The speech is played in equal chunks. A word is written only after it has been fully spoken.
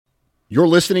You're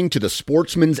listening to the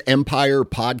Sportsman's Empire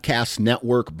Podcast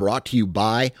Network, brought to you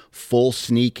by Full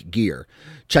Sneak Gear.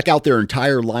 Check out their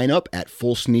entire lineup at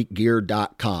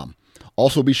fullsneakgear.com.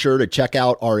 Also be sure to check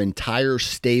out our entire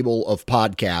stable of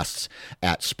podcasts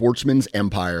at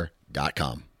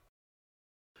sportsmansempire.com.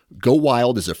 Go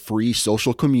Wild is a free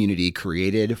social community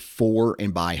created for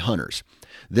and by hunters.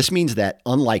 This means that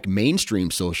unlike mainstream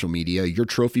social media, your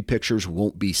trophy pictures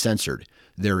won't be censored.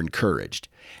 They're encouraged.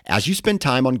 As you spend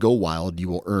time on Go Wild, you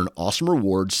will earn awesome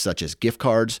rewards such as gift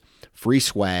cards, free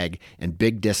swag, and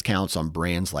big discounts on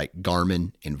brands like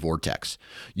Garmin and Vortex.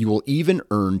 You will even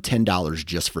earn $10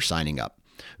 just for signing up.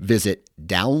 Visit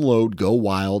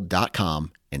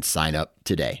downloadgowild.com and sign up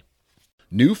today.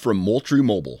 New from Moultrie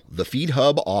Mobile, the Feed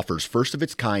Hub offers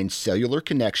first-of-its-kind cellular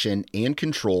connection and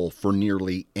control for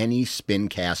nearly any spin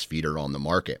cast feeder on the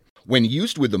market. When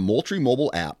used with the Moultrie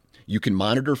Mobile app, you can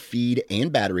monitor feed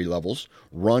and battery levels,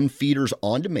 run feeders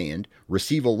on demand,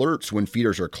 receive alerts when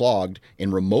feeders are clogged,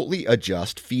 and remotely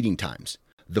adjust feeding times.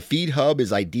 The Feed Hub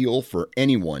is ideal for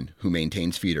anyone who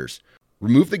maintains feeders.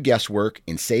 Remove the guesswork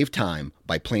and save time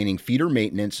by planning feeder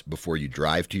maintenance before you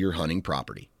drive to your hunting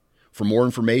property. For more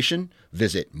information,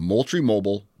 visit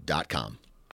MoultrieMobile.com.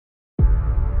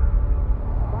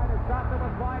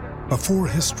 Before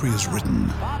history is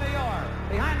written,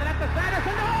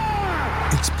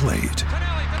 it's played.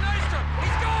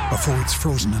 Before it's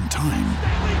frozen in time,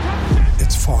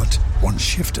 it's fought one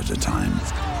shift at a time.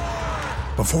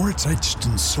 Before it's etched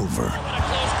in silver,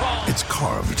 it's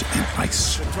carved in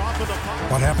ice.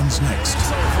 What happens next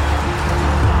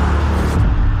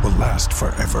will last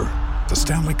forever. The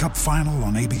Stanley Cup Final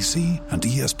on ABC and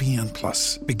ESPN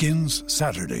Plus begins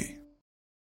Saturday.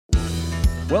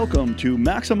 Welcome to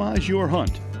Maximize Your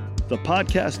Hunt, the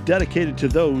podcast dedicated to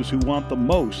those who want the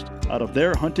most out of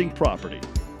their hunting property.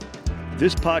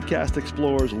 This podcast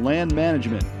explores land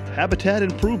management, habitat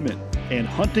improvement, and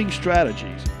hunting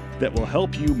strategies that will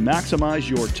help you maximize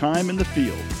your time in the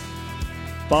field.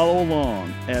 Follow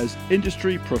along as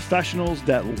industry professionals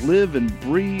that live and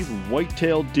breathe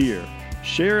white-tailed deer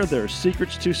share their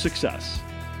secrets to success.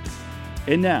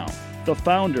 And now, the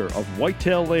founder of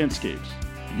Whitetail Landscapes,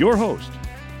 your host,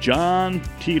 John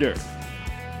Teeter.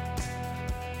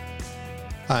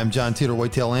 Hi, I'm John Teeter,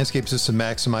 Whitetail Landscapes. This is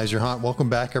Maximize Your Hunt. Welcome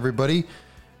back, everybody.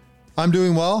 I'm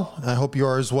doing well. I hope you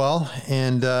are as well.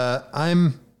 And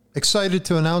I'm excited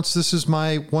to announce this is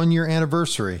my 1-year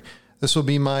anniversary. This will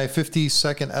be my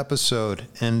 52nd episode,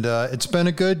 and it's been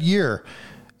a good year.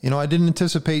 You know, I didn't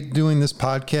anticipate doing this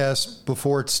podcast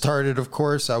before it started, of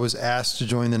course. I was asked to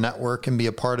join the network and be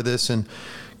a part of this and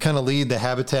kind of lead the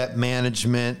habitat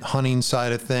management, hunting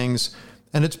side of things.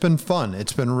 And it's been fun.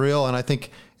 It's been real. And I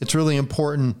think it's really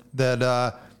important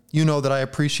that you know that I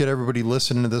appreciate everybody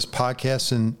listening to this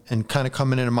podcast and kind of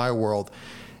coming into my world.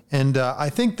 And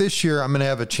I think this year I'm going to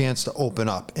have a chance to open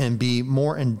up and be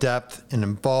more in-depth and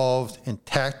involved and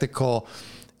tactical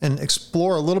and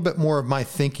explore a little bit more of my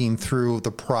thinking through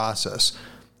the process.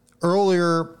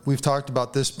 Earlier, we've talked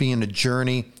about this being a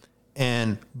journey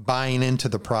and buying into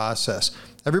the process.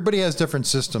 Everybody has different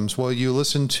systems. Well, you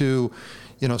listen to,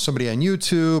 somebody on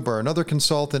YouTube or another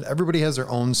consultant, everybody has their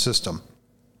own system.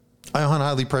 I hunt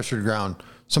highly pressured ground,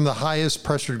 some of the highest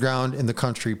pressured ground in the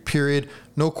country, period.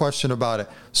 No question about it.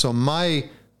 So my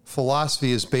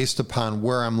philosophy is based upon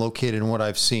where I'm located and what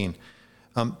I've seen.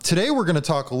 Today, we're going to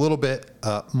talk a little bit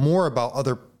more about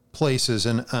other places.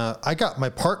 And I got my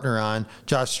partner on,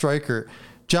 Josh Streicher.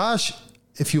 Josh,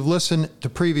 if you've listened to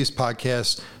previous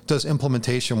podcasts, does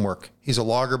implementation work. He's a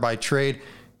logger by trade.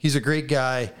 He's a great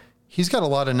guy. He's got a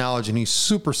lot of knowledge and he's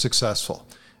super successful.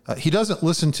 He doesn't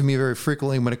listen to me very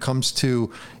frequently when it comes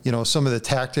to, some of the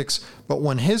tactics, but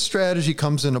when his strategy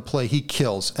comes into play, he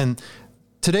kills. And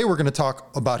today we're going to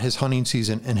talk about his hunting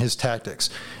season and his tactics.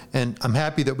 And I'm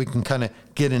happy that we can kind of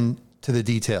get into the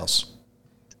details.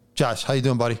 Josh, how you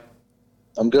doing, buddy?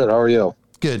 I'm good. How are you?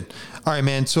 Good. All right,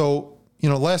 man. So,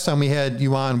 last time we had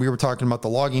you on, we were talking about the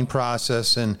logging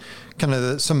process and kind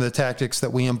of some of the tactics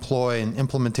that we employ and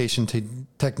implementation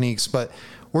techniques. But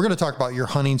we're going to talk about your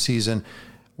hunting season.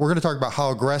 We're going to talk about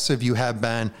how aggressive you have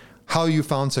been, how you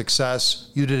found success.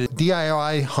 You did a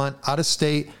DIY hunt out of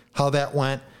state, how that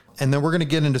went. And then we're going to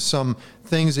get into some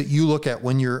things that you look at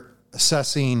when you're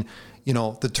assessing,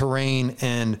 the terrain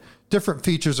and different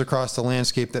features across the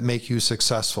landscape that make you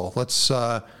successful. Let's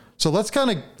talk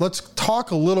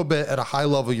a little bit at a high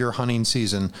level your hunting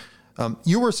season.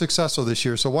 You were successful this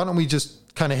year, so why don't we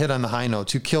just kind of hit on the high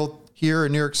notes? You killed here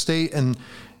in New York State and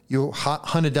you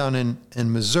hunted down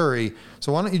in Missouri.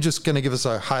 So why don't you just kind of give us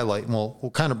a highlight and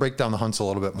we'll kind of break down the hunts a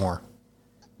little bit more.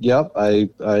 Yep, I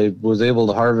was able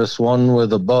to harvest one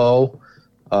with a bow.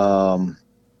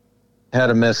 Had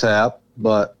a mishap,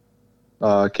 but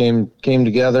came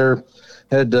together.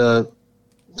 Had to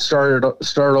start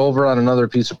over on another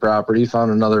piece of property.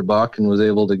 Found another buck and was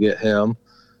able to get him.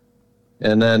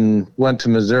 And then went to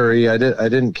Missouri. I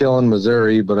didn't kill in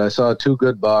Missouri, but I saw 2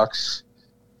 good bucks.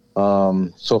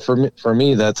 So for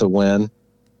me, that's a win.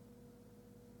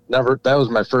 That was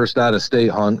my first out of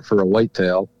state hunt for a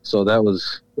whitetail, so that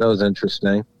was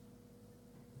interesting.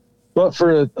 But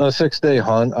for a 6-day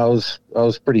hunt, I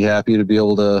was pretty happy to be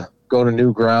able to go to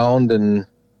new ground and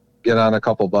get on a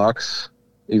couple bucks,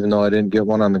 even though I didn't get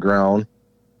one on the ground.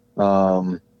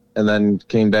 And then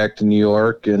came back to New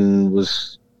York and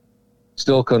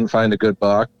still couldn't find a good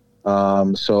buck.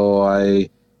 So I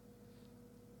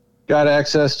got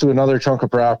access to another chunk of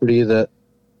property that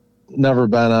never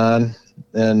been on,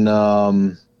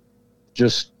 and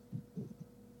just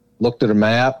looked at a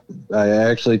map. I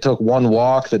actually took one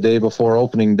walk the day before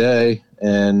opening day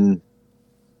and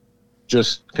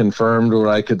just confirmed what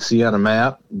I could see on a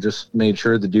map. Just made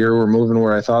sure the deer were moving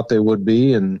where I thought they would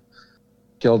be, and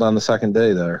killed on the second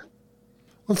day there.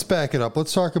 Let's back it up.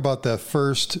 Let's talk about that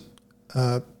first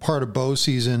part of bow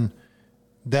season,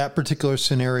 that particular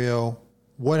scenario.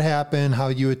 What happened, how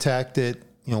you attacked it,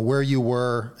 where you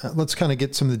were. Let's kind of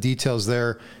get some of the details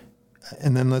there.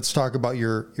 And then let's talk about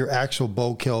your actual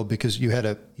bow kill, because you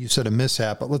said a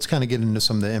mishap, but let's kind of get into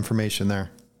some of the information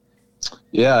there.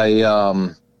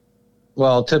 Yeah.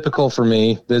 Well, typical for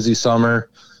me, busy summer,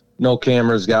 no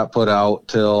cameras got put out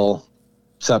till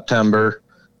September.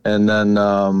 And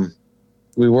then,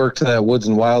 we worked at that Woods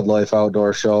and Wildlife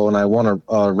outdoor show, and I won a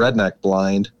redneck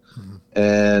blind,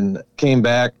 and came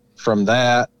back from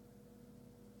that,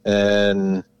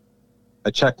 and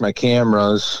I checked my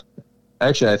cameras.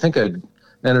 Actually, I think I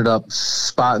ended up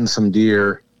spotting some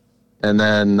deer, and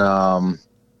then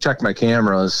checked my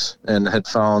cameras and had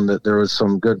found that there was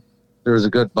a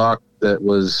good buck that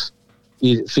was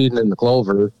feeding in the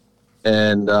clover,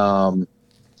 and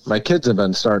my kids have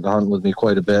been starting to hunt with me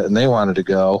quite a bit, and they wanted to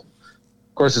go.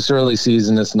 Of course, it's early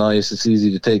season. It's nice. It's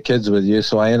easy to take kids with you.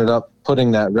 So I ended up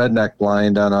putting that redneck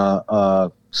blind on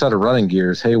a set of running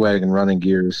gears, hay wagon running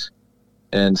gears,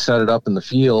 and set it up in the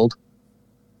field.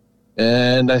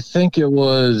 And I think can't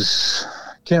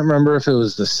remember if it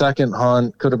was the second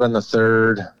hunt, could have been the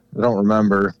third. I don't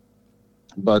remember.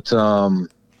 But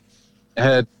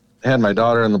had my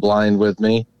daughter in the blind with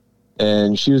me,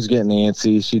 and she was getting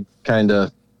antsy. She kind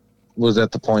of was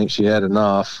at the point she had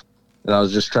enough, and I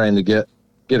was just trying to get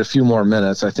a few more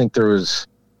minutes. I think there was,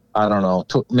 I don't know,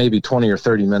 maybe 20 or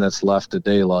 30 minutes left of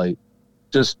daylight,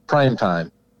 just prime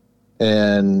time.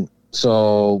 And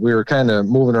so we were kind of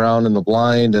moving around in the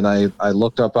blind, and I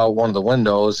looked up out one of the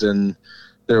windows, and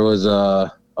there was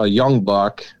a young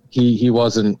buck. He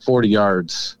wasn't 40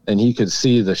 yards, and he could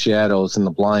see the shadows in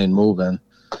the blind moving.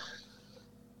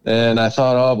 And I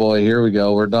thought, oh boy, here we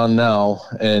go. We're done now.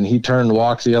 And he turned,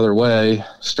 walked the other way,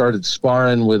 started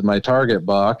sparring with my target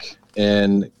buck,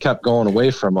 and kept going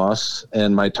away from us.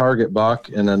 And my target buck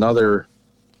and another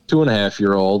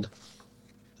 2.5-year-old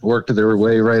worked their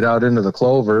way right out into the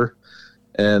clover.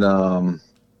 And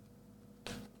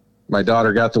my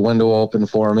daughter got the window open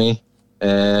for me,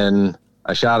 and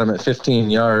I shot him at 15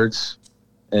 yards,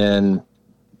 and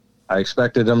I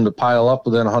expected him to pile up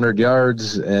within 100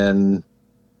 yards, and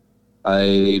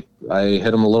I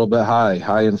hit him a little bit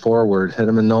high and forward, hit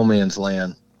him in no man's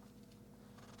land.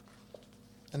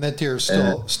 And that deer is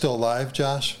still alive,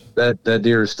 Josh? That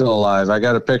deer is still alive. I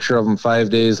got a picture of him 5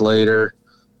 days later,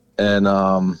 and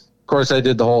of course I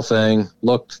did the whole thing.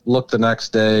 Looked the next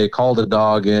day, called a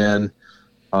dog in.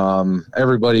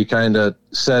 Everybody kind of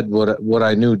said what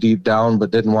I knew deep down,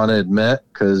 but didn't want to admit,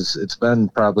 because it's been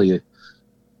probably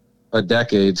a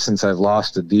decade since I've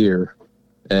lost a deer.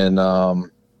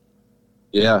 And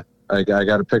yeah, I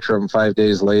got a picture of him 5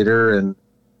 days later, and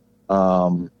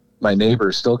my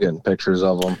neighbor's still getting pictures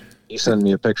of him. He sent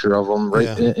me a picture of him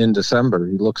in December.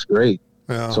 He looks great.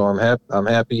 Yeah. So I'm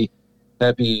happy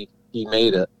he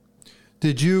made it.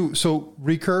 So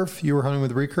recurve, you were hunting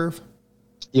with recurve?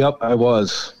 Yep, I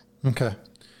was. Okay.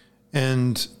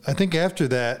 And I think after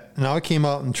that, now I came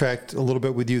out and tracked a little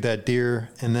bit with you that deer,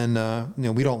 and then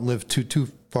we don't live too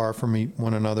far from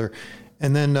one another.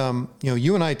 And then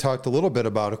you and I talked a little bit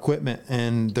about equipment,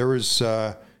 and there was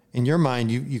in your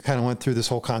mind you kind of went through this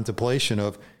whole contemplation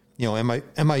of, am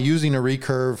I using a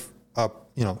recurve?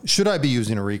 Should I be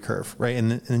using a recurve, right?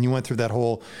 And then you went through that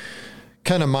whole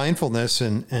kind of mindfulness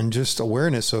and just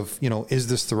awareness of, is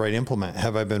this the right implement?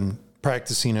 Have I been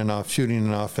practicing enough, shooting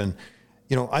enough? And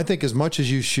I think as much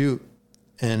as you shoot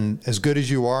and as good as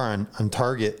you are on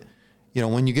target,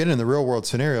 when you get in the real world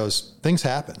scenarios, things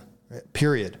happen,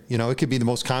 period. It could be the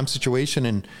most calm situation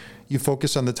and you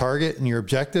focus on the target and your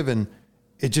objective and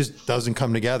it just doesn't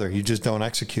come together. You just don't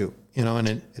execute,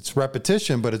 and it's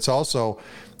repetition, but it's also,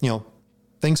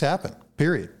 things happen,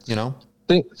 period,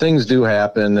 Things do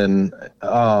happen. And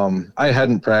I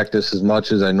hadn't practiced as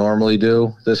much as I normally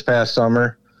do this past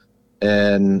summer.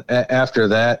 And after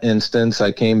that instance,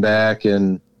 I came back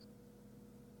and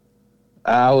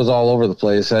I was all over the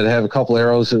place. I'd have a couple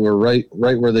arrows that were right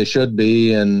where they should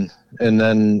be. And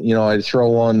then, I'd throw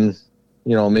one,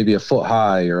 maybe a foot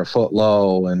high or a foot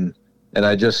low. And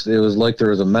it was like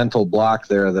there was a mental block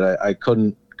there that I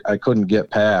couldn't get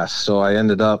past. So I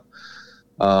ended up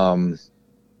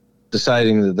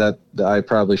deciding that I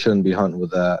probably shouldn't be hunting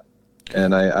with that.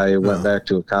 And I went back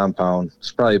to a compound.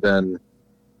 It's probably been,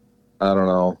 I don't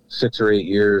know, 6 or 8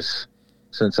 years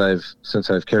since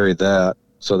I've carried that.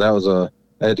 So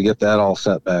I had to get that all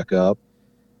set back up.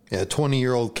 Yeah,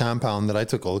 20-year-old compound that I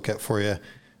took a look at for you.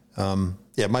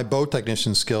 My bow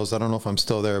technician skills, I don't know if I'm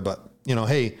still there, but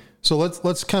hey, so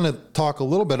let's kind of talk a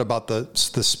little bit about the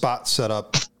spot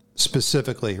setup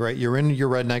specifically, right? You're in your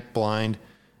redneck blind.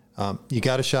 You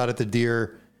got a shot at the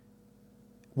deer.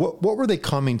 What were they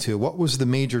coming to? What was the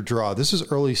major draw? This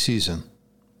is early season.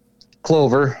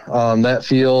 Clover. That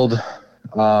field,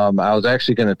 I was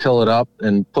actually going to till it up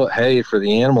and put hay for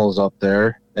the animals up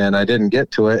there, and I didn't get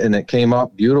to it, and it came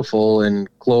up beautiful in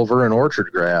clover and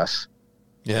orchard grass.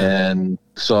 Yeah. And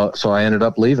so I ended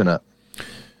up leaving it.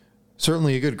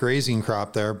 Certainly a good grazing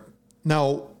crop there.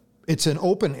 Now, it's an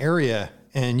open area,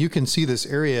 and you can see this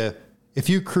area. If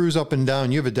you cruise up and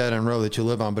down, you have a dead-end road that you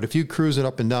live on, but if you cruise it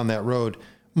up and down that road,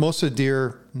 most of the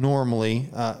deer normally,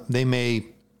 they may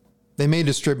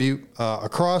distribute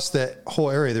across that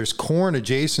whole area. There's corn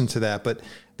adjacent to that, but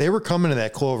they were coming to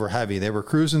that clover heavy. They were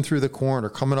cruising through the corn or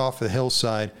coming off the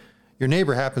hillside. Your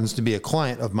neighbor happens to be a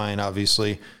client of mine,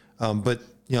 obviously, but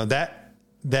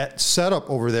that setup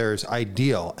over there is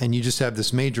ideal, and you just have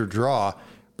this major draw.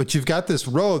 But you've got this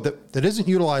road that isn't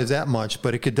utilized that much,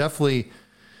 but it could definitely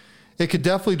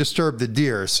disturb the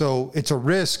deer. So it's a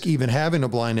risk even having a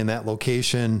blind in that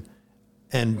location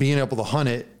and being able to hunt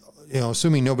it,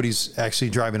 assuming nobody's actually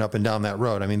driving up and down that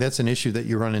road. I mean, that's an issue that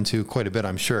you run into quite a bit,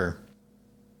 I'm sure.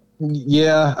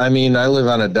 Yeah. I mean, I live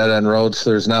on a dead end road, so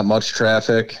there's not much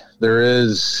traffic. There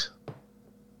is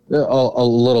a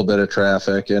little bit of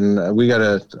traffic, and I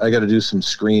gotta do some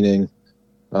screening,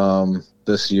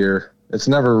 this year. It's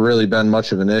never really been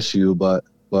much of an issue, but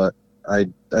I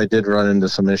did run into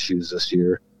some issues this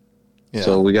year. Yeah.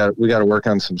 So we got to work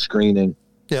on some screening.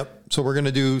 Yep. So we're going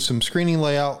to do some screening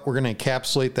layout. We're going to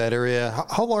encapsulate that area.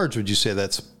 How large would you say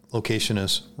that location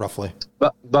is roughly?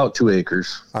 About 2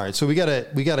 acres. All right. So we got to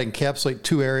encapsulate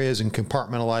 2 areas and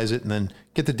compartmentalize it, and then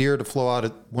get the deer to flow out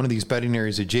at one of these bedding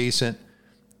areas adjacent.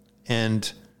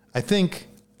 And I think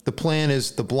the plan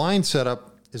is the blind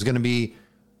setup is going to be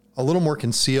a little more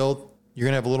concealed. You're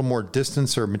going to have a little more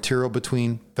distance or material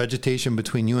vegetation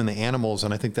between you and the animals.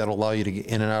 And I think that'll allow you to get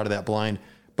in and out of that blind.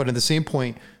 But at the same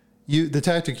point, the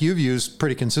tactic you've used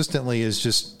pretty consistently is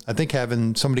just, I think,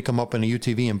 having somebody come up in a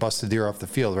UTV and bust the deer off the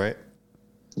field, right?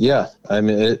 Yeah. I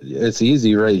mean, it's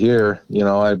easy right here.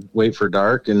 I wait for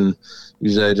dark, and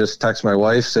usually I just text my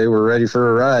wife, say we're ready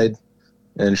for a ride,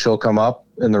 and she'll come up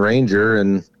in the Ranger,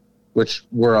 and which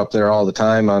we're up there all the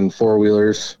time on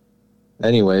 4-wheelers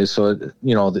anyway. So,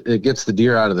 it gets the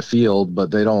deer out of the field,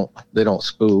 but they don't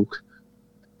spook.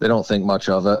 They don't think much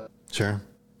of it. Sure.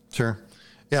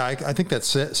 Yeah, I think that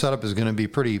setup is going to be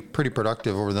pretty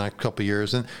productive over the next couple of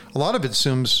years. And a lot of it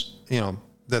assumes,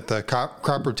 that the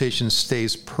crop rotation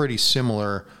stays pretty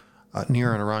similar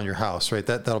near and around your house, right?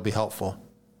 That'll be helpful.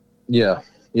 Yeah.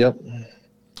 Yep.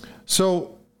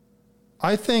 So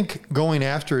I think going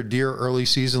after a deer early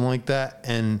season like that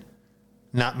and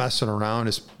not messing around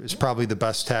is probably the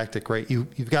best tactic, right?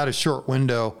 You've got a short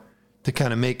window to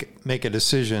kind of make a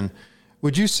decision.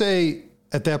 Would you say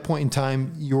at that point in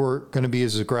time, you're going to be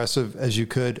as aggressive as you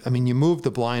could? I mean, you moved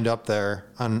the blind up there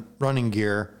on running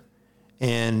gear,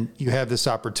 and you have this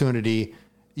opportunity.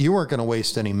 You weren't going to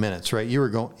waste any minutes, right? You were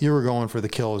going for the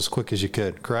kill as quick as you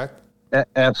could, correct?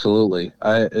 Absolutely.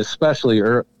 Especially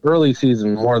early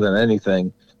season more than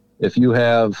anything. If you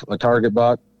have a target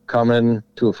buck coming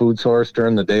to a food source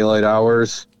during the daylight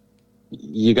hours,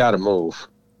 you got to move.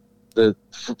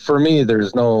 For me,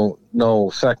 there's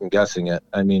no second guessing it.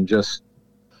 I mean, just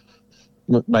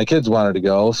my kids wanted to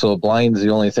go, so blind's the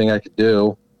only thing I could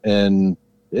do. And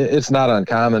it's not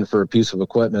uncommon for a piece of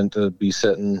equipment to be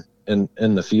sitting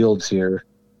in the fields here,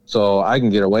 so I can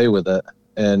get away with it.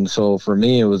 And so for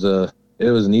me, it was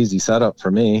an easy setup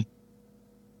for me.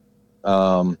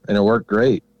 And it worked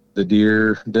great. the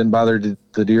deer didn't bother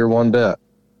the deer one bit.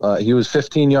 He was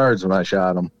 15 yards when I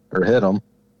shot him or hit him.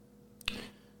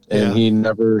 And he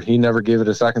never gave it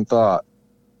a second thought.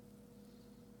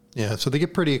 Yeah, so they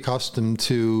get pretty accustomed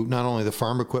to not only the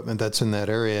farm equipment that's in that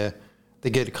area, they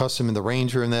get accustomed to the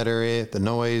ranger in that area, the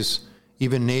noise,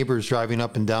 even neighbors driving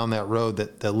up and down that road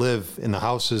that live in the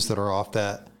houses that are off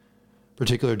that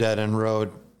particular dead-end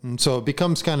road. And so it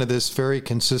becomes kind of this very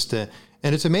consistent,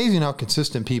 and it's amazing how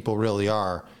consistent people really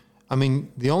are. I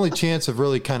mean, the only chance of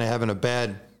really kind of having a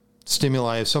bad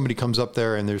stimuli if somebody comes up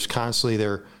there and there's constantly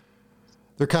they're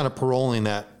kind of paroling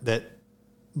that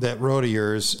road of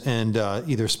yours and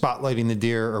either spotlighting the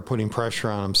deer or putting pressure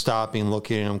on them, stopping,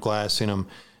 locating them, glassing them.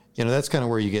 You know, that's kind of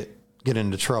where you get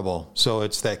into trouble. So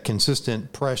it's that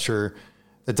consistent pressure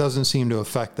that doesn't seem to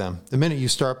affect them. The minute you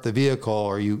start up the vehicle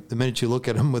or the minute you look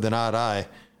at them with an odd eye,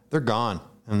 they're gone.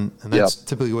 And that's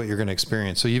typically what you're going to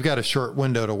experience. So you've got a short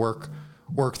window to work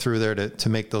through there to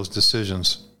make those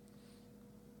decisions.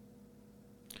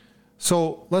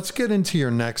 So let's get into your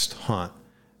next hunt.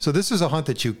 So this is a hunt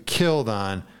that you killed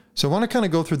on. So I want to kind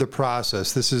of go through the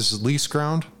process. This is lease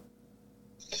ground?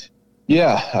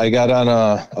 Yeah, I got on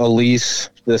a lease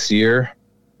this year.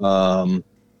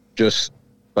 Just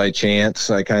by chance,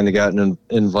 I kind of got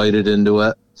invited into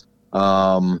it.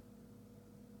 I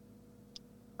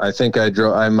think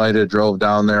I might have drove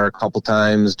down there a couple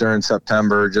times during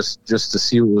September just to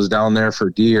see what was down there for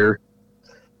deer.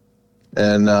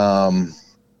 And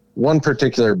one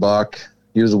particular buck,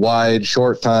 he was wide,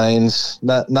 short tines,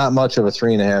 not much of a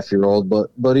 3.5-year-old,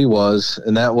 but he was,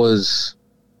 and that was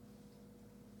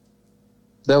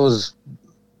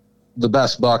the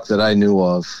best buck that I knew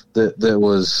of that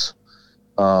was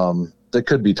that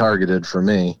could be targeted for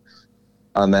me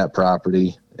on that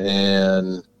property.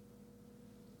 And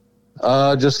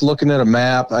just looking at a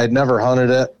map, I'd never hunted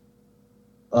it.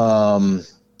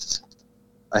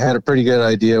 I had a pretty good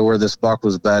idea where this buck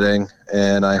was bedding,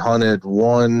 and I hunted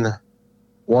one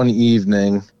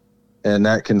evening, and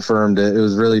that confirmed it. It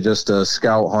was really just a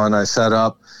scout hunt. I set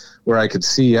up where I could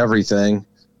see everything,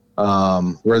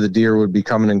 where the deer would be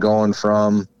coming and going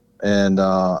from, and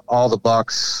all the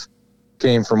bucks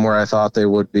came from where I thought they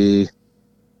would be.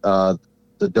 The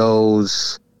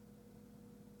does,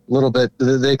 a little bit,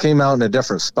 they came out in a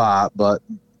different spot, but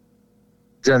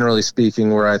generally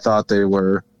speaking, where I thought they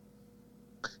were.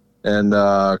 And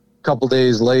a couple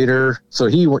days later, so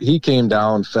he came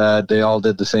down, fed. They all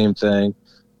did the same thing,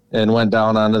 and went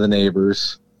down onto the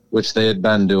neighbors, which they had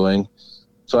been doing.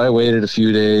 So I waited a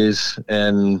few days,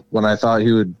 and when I thought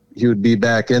he would be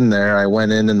back in there, I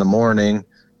went in the morning.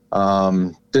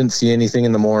 Didn't see anything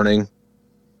in the morning,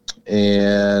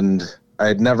 and I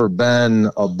had never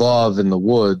been above in the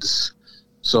woods,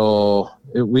 so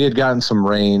we had gotten some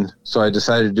rain. So I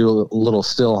decided to do a little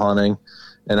still hunting.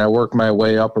 And I worked my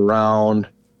way up around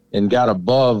and got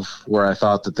above where I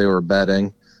thought that they were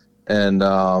bedding. And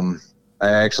I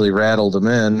actually rattled him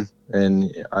in,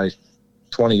 and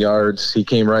 20 yards, he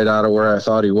came right out of where I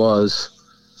thought he was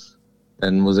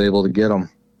and was able to get him.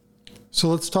 So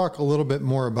let's talk a little bit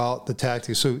more about the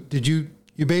tactics. So you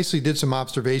basically did some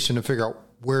observation to figure out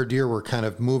where deer were kind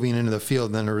of moving into the field,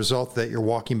 and then the result of that you're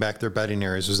walking back their bedding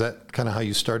areas. Was that kind of how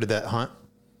you started that hunt?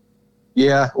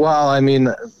 Yeah, well, I mean,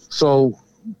 so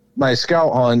my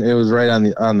scout hunt, it was right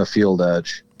on the field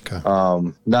edge. Okay.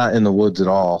 Not in the woods at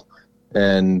all.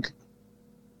 And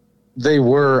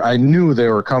I knew they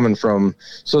were coming from,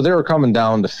 so they were coming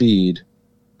down to feed,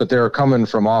 but they were coming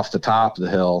from off the top of the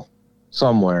hill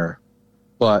somewhere.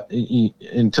 But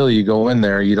until you go in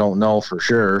there, you don't know for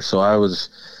sure. So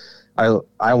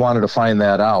I wanted to find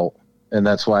that out. And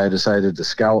that's why I decided to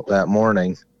scout that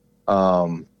morning.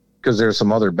 Because there's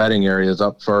some other bedding areas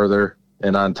up further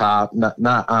and on top,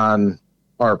 not on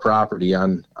our property,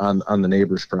 on the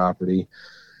neighbor's property.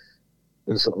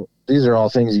 And so these are all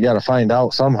things you got to find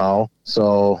out somehow.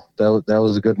 So that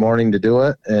was a good morning to do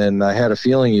it. And I had a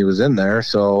feeling he was in there.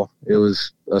 So it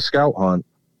was a scout hunt.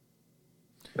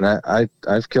 And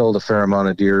I've killed a fair amount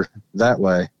of deer that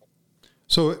way.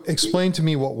 So explain to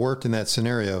me what worked in that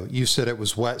scenario. You said it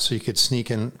was wet, so you could sneak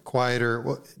in quieter.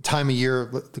 What time of year?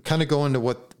 Kind of go into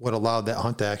what allowed that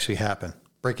hunt to actually happen.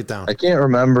 Break it down. I can't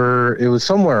remember. It was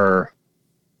somewhere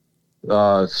right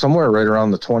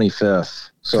around the 25th.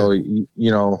 So, okay.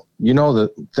 you know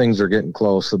that things are getting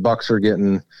close. The bucks are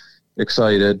getting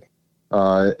excited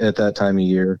at that time of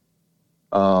year.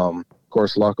 Of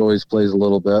course, luck always plays a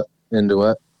little bit into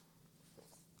it.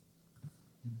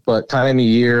 But time of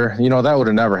year, that would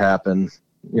have never happened,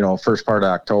 first part of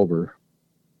October,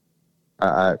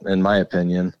 in my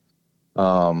opinion.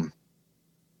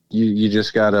 You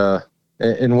just got to,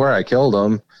 and where I killed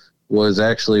them was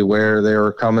actually where they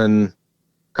were coming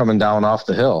down off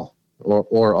the hill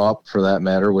or up for that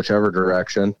matter, whichever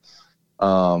direction.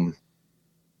 I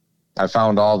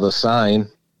found all the sign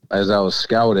as I was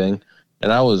scouting,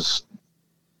 and I was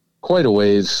quite a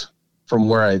ways from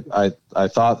where I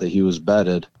thought that he was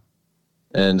bedded.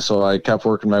 And so I kept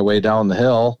working my way down the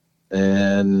hill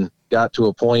and got to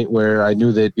a point where I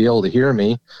knew they'd be able to hear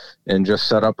me, and just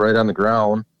set up right on the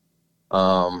ground.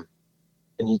 And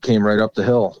he came right up the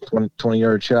hill,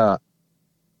 20-yard shot.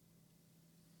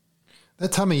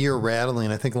 That time of year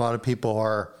rattling, I think a lot of people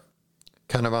are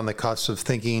kind of on the cusp of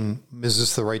thinking, is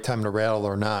this the right time to rattle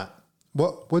or not?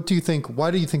 What do you think? Why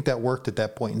do you think that worked at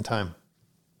that point in time?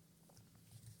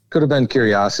 Could have been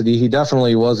curiosity. He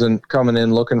definitely wasn't coming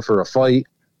in looking for a fight.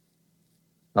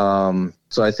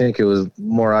 So I think it was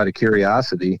more out of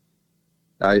curiosity.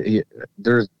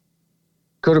 There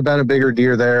could have been a bigger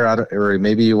deer there, or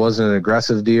maybe he wasn't an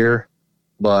aggressive deer,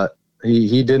 but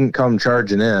he didn't come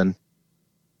charging in.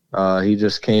 He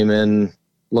just came in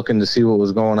looking to see what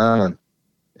was going on.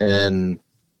 And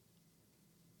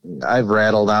I've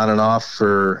rattled on and off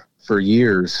for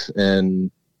years, and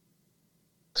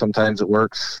sometimes it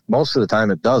works. Most of the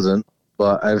time it doesn't,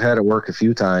 but I've had it work a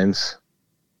few times.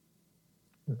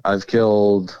 I've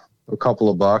killed a couple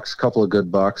of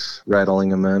good bucks, rattling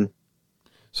them in.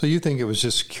 So you think it was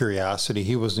just curiosity?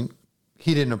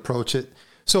 He didn't approach it.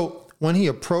 So when he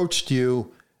approached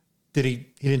you, he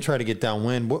didn't try to get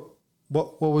downwind?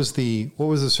 What was the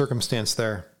circumstance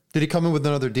there? Did he come in with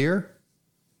another deer?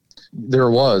 There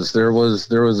was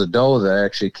a doe that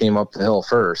actually came up the hill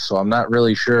first. So I'm not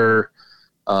really sure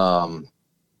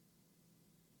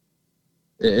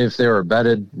if they were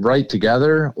bedded right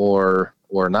together or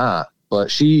not. But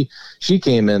she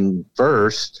came in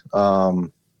first.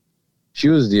 She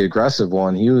was the aggressive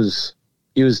one. He was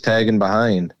tagging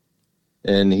behind,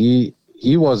 and he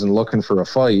wasn't looking for a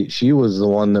fight. She was the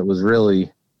one that was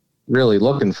really, really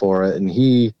looking for it. And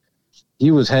he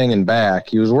was hanging back.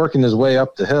 He was working his way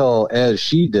up the hill as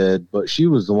she did, but she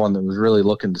was the one that was really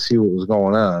looking to see what was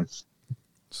going on.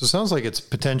 So it sounds like it's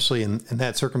potentially in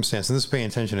that circumstance, and this is paying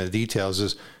attention to the details,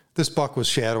 is this buck was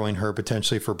shadowing her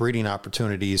potentially for breeding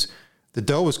opportunities. The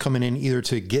doe was coming in either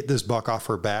to get this buck off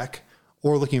her back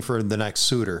or looking for the next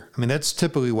suitor. I mean, that's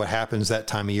typically what happens that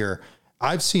time of year.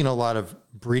 I've seen a lot of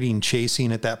breeding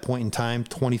chasing at that point in time,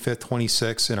 25th,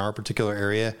 26th in our particular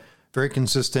area. Very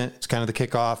consistent. It's kind of the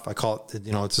kickoff. I call it,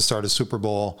 it's the start of Super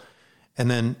Bowl.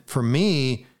 And then for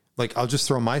me, like, I'll just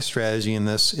throw my strategy in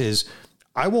this is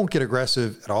I won't get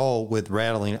aggressive at all with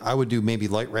rattling. I would do maybe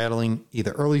light rattling,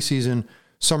 either early season,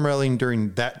 some rattling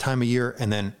during that time of year.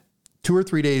 And then 2 or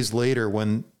 3 days later,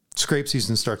 when scrape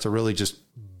season starts to really just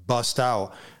bust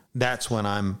out, that's when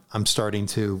I'm starting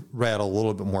to rattle a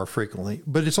little bit more frequently,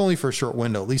 but it's only for a short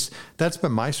window. At least that's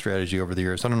been my strategy over the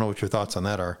years. I don't know what your thoughts on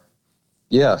that are.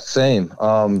 Yeah, same.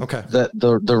 Okay.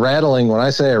 The rattling, when I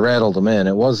say I rattled them in,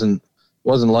 it wasn't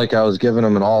like I was giving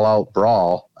them an all out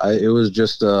brawl. It was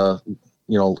just a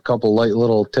couple light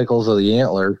little tickles of the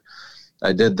antler.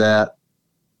 I did that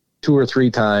 2 or 3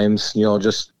 times,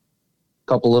 just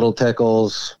a couple little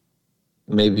tickles,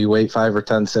 maybe wait 5 or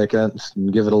 10 seconds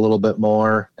and give it a little bit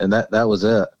more. And that was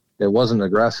it. It wasn't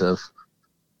aggressive.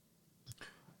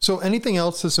 So anything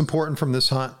else that's important from this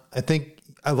hunt? I think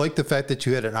I like the fact that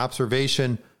you had an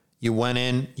observation. You went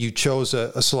in, you chose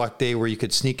a select day where you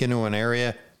could sneak into an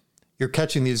area. You're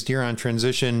catching these deer on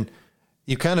transition.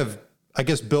 You kind of, I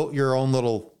guess, built your own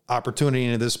little opportunity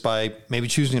into this by maybe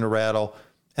choosing to rattle.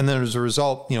 And then as a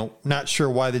result, not sure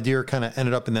why the deer kind of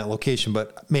ended up in that location,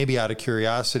 but maybe out of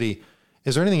curiosity.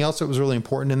 Is there anything else that was really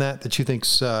important in that you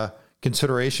think's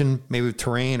consideration, maybe with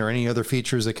terrain or any other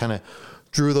features that kind of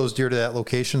drew those deer to that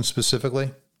location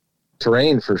specifically?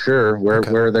 Terrain for sure,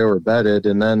 where they were bedded,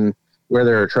 and then where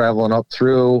they were traveling up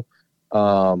through.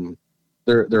 There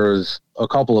was a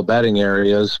couple of bedding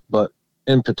areas, but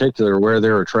in particular where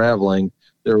they were traveling,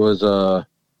 there was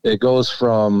it goes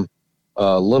from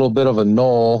a little bit of a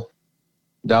knoll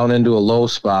down into a low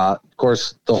spot. Of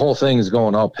course, the whole thing is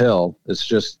going uphill. It's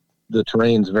just the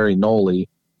terrain's very knolly,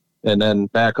 and then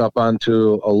back up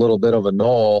onto a little bit of a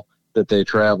knoll that they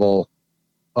travel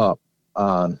up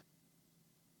on.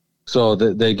 So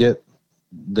they get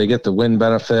the wind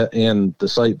benefit and the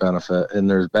sight benefit, and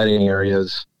there's bedding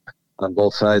areas on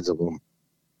both sides of them.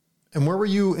 And where were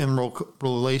you in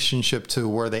relationship to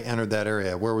where they entered that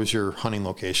area? Where was your hunting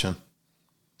location?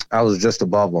 I was just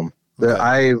above them.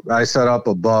 Okay. I set up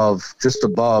just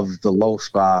above the low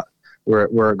spot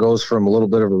where it goes from a little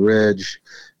bit of a ridge,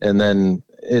 and then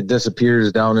it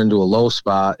disappears down into a low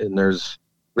spot, and there's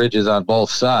ridges on both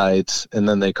sides, and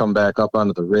then they come back up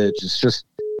onto the ridge.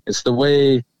 It's the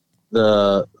way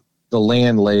the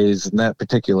land lays in that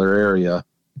particular area.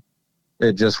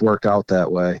 It just worked out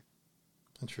that way.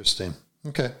 Interesting.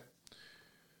 Okay.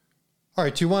 All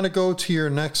right. Do you want to go to your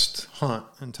next hunt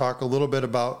and talk a little bit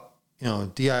about,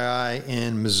 DII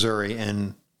in Missouri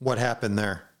and what happened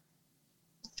there?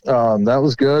 That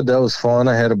was good. That was fun.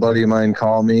 I had a buddy of mine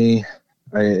call me.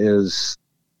 It was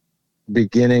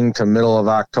beginning to middle of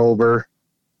October,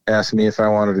 asked me if I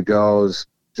wanted to go. It was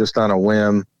just on a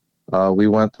whim. We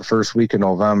went the first week of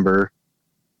November.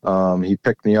 He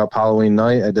picked me up Halloween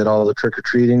night. I did all the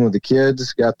trick-or-treating with the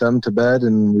kids, got them to bed,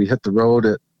 and we hit the road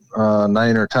at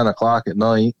 9 or 10 o'clock at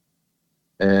night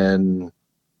and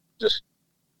just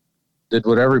did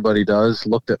what everybody does,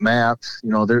 looked at maps.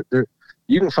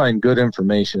 You can find good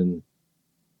information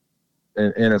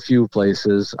in a few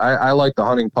places. I like the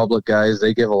Hunting Public guys.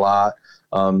 They give a lot.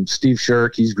 Steve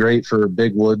Shirk, he's great for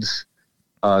big woods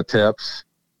tips.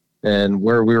 And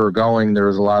where we were going, there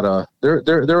was a lot of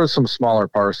there was some smaller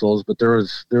parcels, but there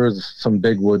was some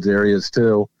big woods areas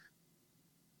too.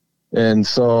 And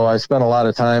so I spent a lot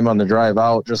of time on the drive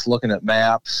out just looking at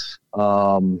maps.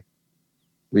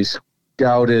 We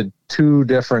scouted 2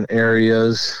 different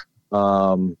areas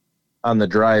on the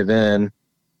drive in,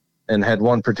 and had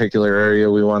one particular area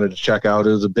we wanted to check out. It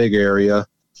was a big area,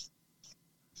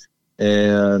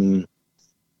 and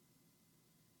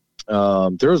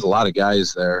there was a lot of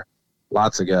guys there.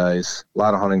 Lots of guys, a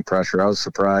lot of hunting pressure. I was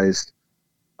surprised.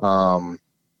 And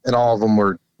all of them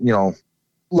were,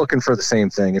 looking for the same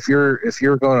thing. If you're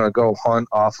going to go hunt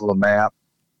off of a map,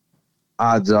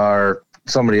 odds are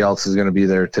somebody else is going to be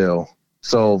there too.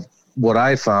 So what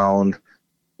I found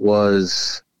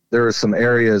was there were some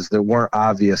areas that weren't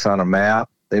obvious on a map.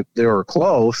 They were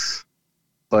close,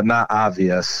 but not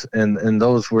obvious. And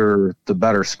those were the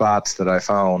better spots that I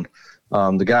found.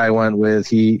 The guy I went with,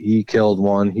 he killed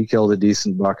one. He killed a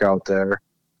decent buck out there.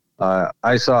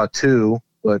 I saw 2,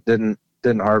 but didn't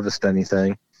harvest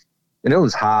anything. And it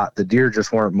was hot. The deer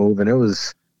just weren't moving. It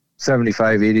was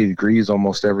 75, 80 degrees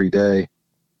almost every day.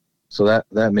 So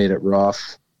that made it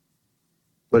rough.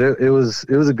 But it was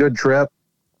a good trip.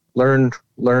 Learned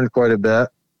quite a bit.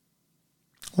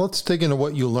 Let's dig into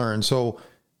what you learned. So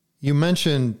you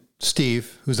mentioned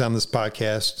Steve, who's on this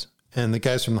podcast, and the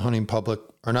guys from the Hunting Public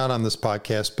are not on this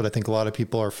podcast, but I think a lot of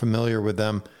people are familiar with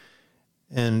them.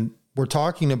 And we're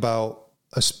talking about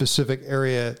a specific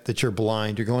area that you're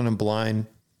blind. You're going in blind.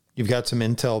 You've got some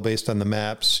intel based on the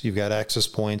maps. You've got access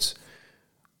points.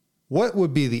 What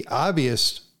would be the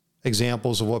obvious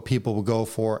examples of what people would go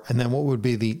for? And then what would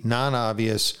be the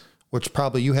non-obvious, which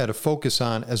probably you had to focus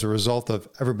on as a result of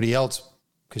everybody else,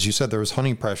 because you said there was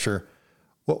hunting pressure.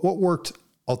 What worked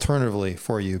alternatively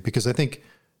for you? Because I think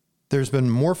there's been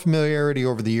more familiarity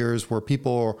over the years where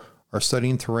people are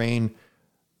studying terrain.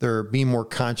 They're being more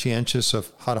conscientious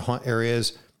of how to hunt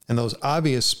areas, and those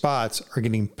obvious spots are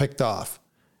getting picked off.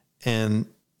 And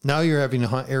now you're having to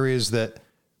hunt areas that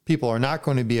people are not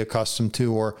going to be accustomed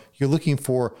to, or you're looking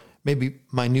for maybe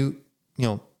minute,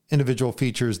 individual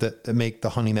features that make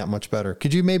the hunting that much better.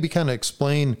 Could you maybe kind of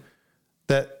explain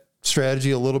that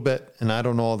strategy a little bit? And I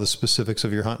don't know all the specifics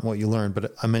of your hunt and what you learned,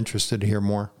 but I'm interested to hear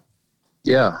more.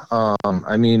 Yeah.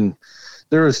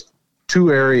 There was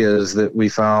 2 areas that we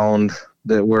found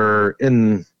that were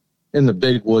in the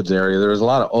big woods area. There was a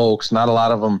lot of oaks, not a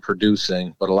lot of them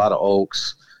producing, but a lot of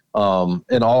oaks,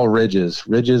 and all ridges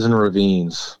and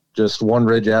ravines, just one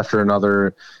ridge after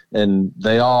another. And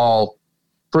they all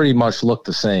pretty much look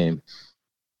the same.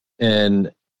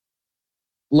 And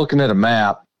looking at a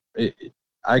map,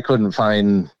 I couldn't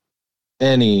find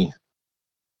any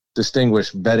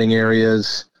distinguished bedding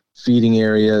areas, feeding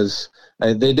areas.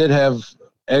 They did have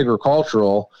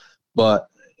agricultural, but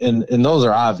and those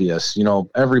are obvious.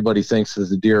 Everybody thinks that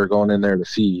the deer are going in there to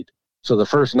feed. So the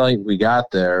first night we got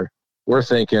there, we're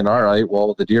thinking, all right,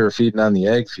 well, the deer are feeding on the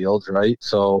ag fields, right?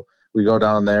 So we go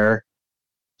down there,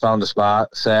 found a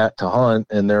spot, sat to hunt,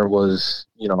 and there was,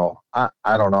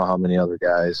 I don't know how many other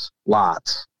guys,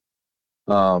 lots.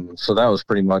 So that was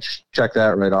pretty much, check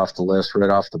that right off the list, right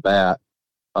off the bat.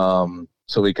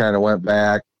 So we kind of went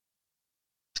back,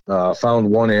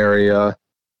 found one area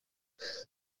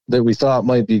that we thought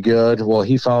might be good. Well,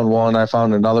 he found one, I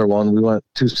found another one. We went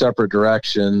 2 separate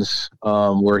directions.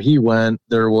 Where he went,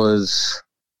 there was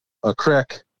a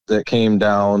creek that came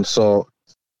down. So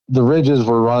the ridges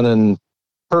were running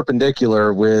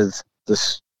perpendicular with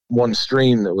this one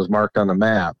stream that was marked on the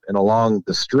map. And along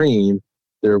the stream,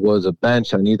 there was a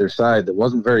bench on either side that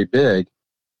wasn't very big,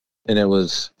 and it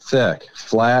was thick,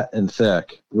 flat and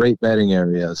thick, great bedding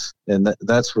areas. And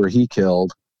that's where he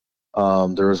killed.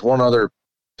 There was one other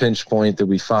pinch point that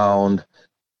we found,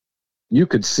 you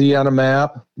could see on a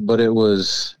map, but it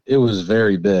was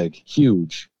very big,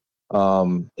 huge.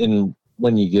 And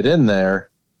when you get in there,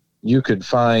 you could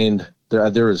find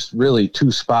there was really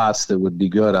 2 spots that would be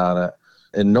good on it,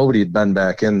 and nobody had been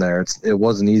back in there. It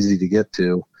wasn't easy to get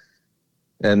to.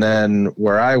 And then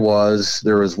where I was,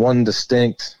 there was one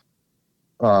distinct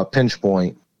pinch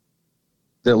point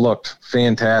that looked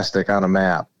fantastic on a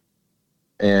map.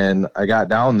 And I got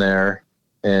down there,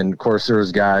 and of course there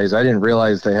was guys. I didn't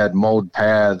realize they had mowed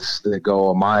paths that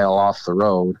go a mile off the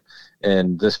road.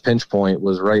 And this pinch point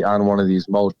was right on one of these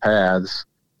mowed paths.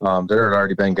 There had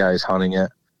already been guys hunting it.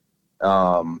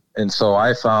 And so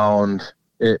I found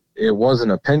it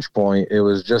wasn't a pinch point. It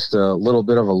was just a little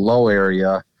bit of a low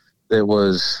area that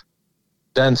was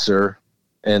denser.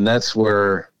 And that's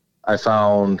where I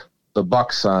found the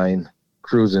buck sign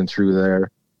cruising through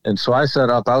there. And so I set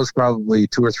up, I was probably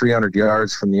 200 or 300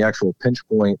 yards from the actual pinch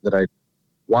point that I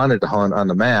wanted to hunt on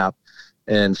the map,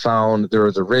 and found there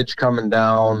was a ridge coming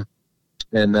down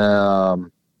and a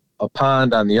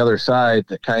pond on the other side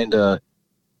that kind of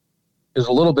is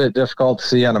a little bit difficult to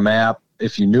see on a map.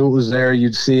 If you knew it was there,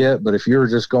 you'd see it. But if you were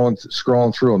just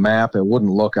scrolling through a map, it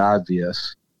wouldn't look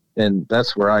obvious. And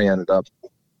that's where I ended up.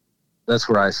 That's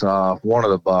where I saw one of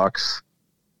the bucks.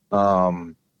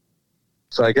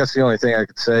 So I guess the only thing I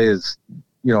could say is,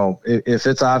 if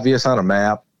it's obvious on a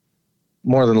map,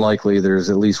 more than likely there's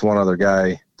at least one other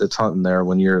guy that's hunting there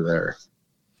when you're there.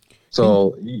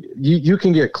 So you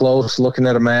can get close looking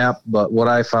at a map, but what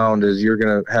I found is you're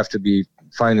going to have to be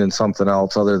finding something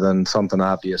else other than something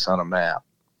obvious on a map.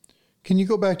 Can you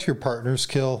go back to your partner's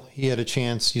kill? He had a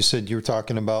chance. You said you were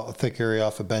talking about a thick area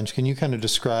off a bench. Can you kind of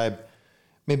describe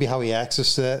maybe how he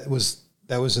accessed that?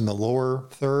 That was in the lower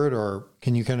third, or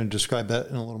can you kind of describe that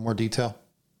in a little more detail?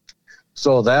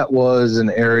 So that was an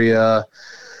area,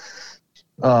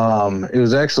 it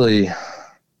was actually,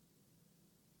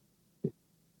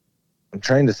 I'm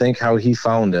trying to think how he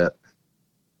found it.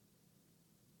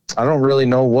 I don't really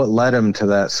know what led him to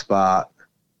that spot,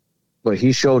 but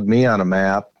he showed me on a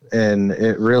map, and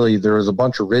there was a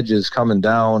bunch of ridges coming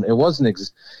down. It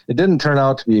didn't turn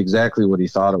out to be exactly what he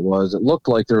thought it was. It looked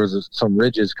like there was some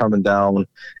ridges coming down,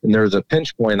 and there was a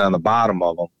pinch point on the bottom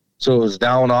of them. So it was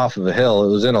down off of a hill.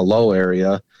 It was in a low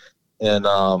area, and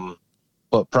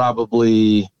but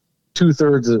probably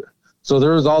 2/3 so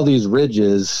there was all these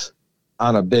ridges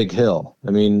on a big hill.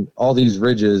 I mean, all these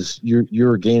ridges,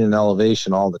 you're gaining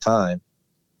elevation all the time.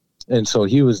 And so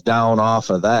he was down off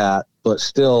of that, but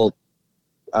still,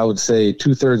 I would say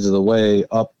 2/3 of the way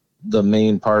up the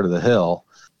main part of the hill.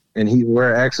 And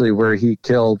where he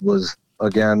killed was,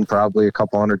 again, probably a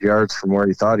couple hundred yards from where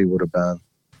he thought he would have been.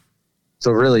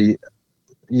 So really,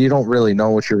 you don't really know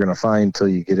what you're going to find until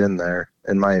you get in there,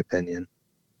 in my opinion.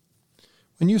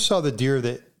 When you saw the deer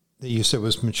that you said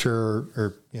was mature,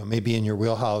 or maybe in your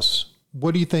wheelhouse,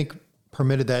 what do you think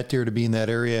permitted that deer to be in that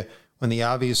area when the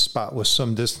obvious spot was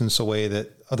some distance away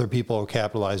that other people are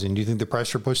capitalizing? Do you think the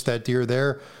pressure pushed that deer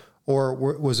there, or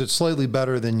was it slightly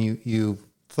better than you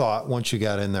thought once you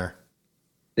got in there?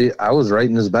 I was right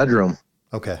in his bedroom.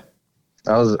 Okay.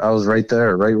 I was right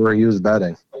there, right where he was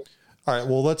bedding. All right.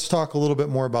 Well, let's talk a little bit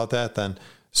more about that then.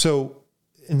 So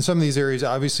in some of these areas,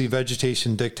 obviously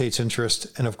vegetation dictates interest.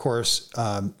 And of course,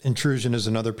 intrusion is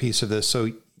another piece of this.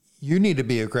 So you need to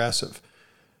be aggressive.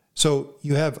 So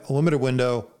you have a limited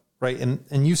window, right?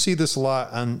 And you see this a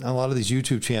lot on a lot of these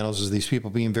YouTube channels, is these people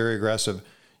being very aggressive.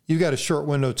 You've got a short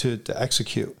window to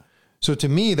execute. So to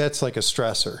me, that's like a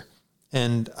stressor.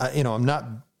 And I'm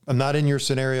not in your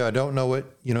scenario. I don't know what,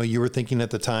 you were thinking at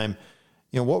the time.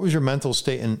 What was your mental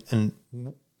state? And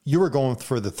you were going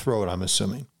for the throat, I'm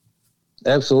assuming.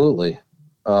 Absolutely.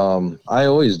 I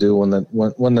always do when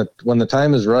the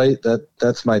time is right.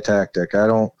 That's my tactic. I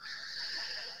don't,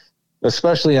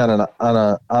 especially on an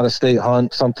out of state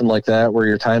hunt, something like that where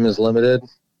your time is limited.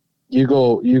 You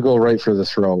go right for the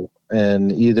throat,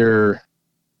 and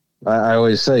I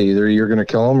always say either you're going to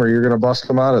kill them or you're going to bust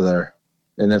them out of there.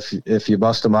 And if you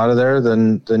bust them out of there,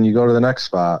 then you go to the next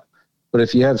spot. But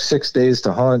if you have 6 days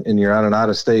to hunt and you're on an out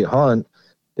of state hunt,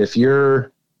 if you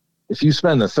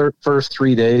spend the first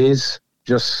 3 days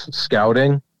just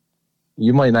scouting,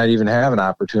 you might not even have an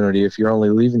opportunity if you're only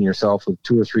leaving yourself with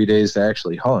 2 or 3 days to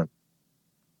actually hunt.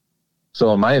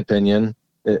 So in my opinion,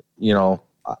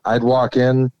 I'd walk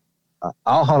in,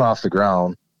 I'll hunt off the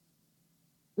ground.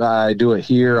 I do it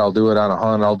here. I'll do it on a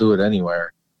hunt. I'll do it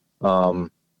anywhere.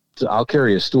 I'll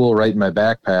carry a stool right in my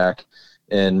backpack,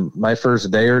 and my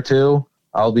first day or two,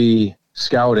 I'll be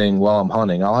scouting while I'm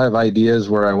hunting. I'll have ideas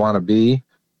where I want to be,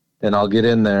 and I'll get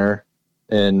in there,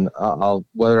 and I'll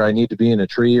whether I need to be in a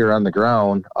tree or on the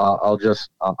ground, I'll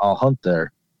hunt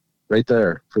there. right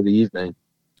there for the evening.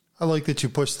 I like that you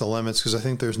push the limits because I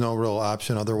think there's no real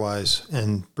option otherwise.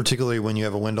 And particularly when you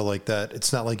have a window like that,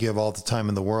 it's not like you have all the time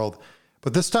in the world.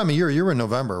 But this time of year, you were in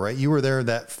November, right? You were there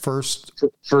that first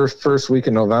week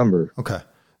in November. Okay.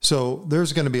 So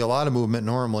there's going to be a lot of movement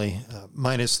normally,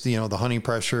 minus, the hunting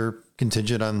pressure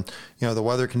contingent on, the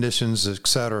weather conditions, et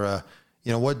cetera.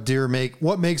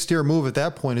 What makes deer move at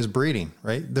that point is breeding,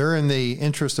 right? They're in the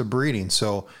interest of breeding.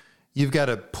 So you've got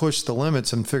to push the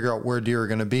limits and figure out where deer are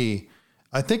going to be.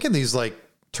 I think in these like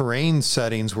terrain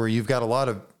settings where you've got a lot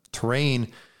of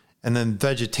terrain and then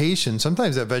vegetation,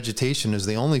 sometimes that vegetation is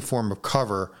the only form of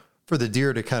cover for the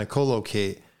deer to kind of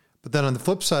co-locate. But then on the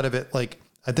flip side of it, like,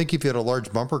 I think if you had a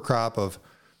large bumper crop of,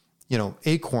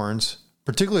 acorns,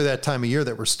 particularly that time of year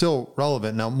that were still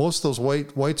relevant. Now, most of those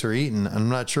whites are eaten. I'm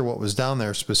not sure what was down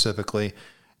there specifically.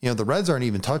 The reds aren't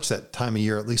even touched that time of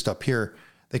year, at least up here.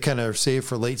 They kind of are saved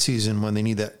for late season when they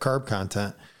need that carb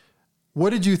content.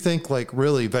 What did you think, like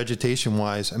really vegetation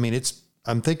wise? I mean,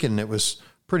 I'm thinking it was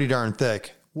pretty darn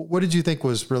thick. What did you think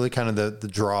was really kind of the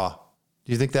draw?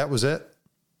 Do you think that was it?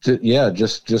 Yeah,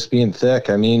 just being thick.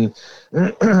 I mean,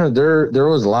 there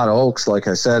was a lot of oaks, like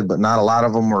I said, but not a lot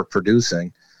of them were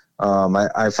producing.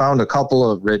 I found a couple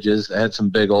of ridges that had some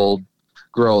big old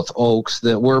growth oaks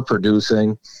that were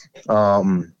producing.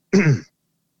 And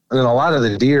a lot of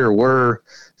the deer were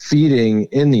feeding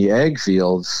in the ag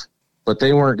fields, but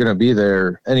they weren't going to be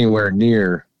there anywhere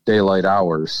near daylight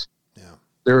hours.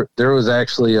 Yeah. There was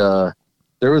actually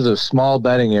there was a small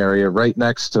bedding area right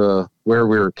next to where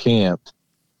we were camped.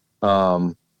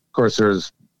 Of course,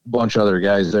 there's a bunch of other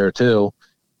guys there too.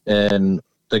 And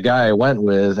the guy I went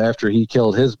with, after he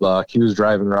killed his buck, he was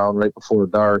driving around right before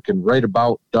dark, and right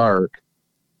about dark,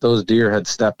 those deer had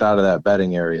stepped out of that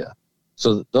bedding area.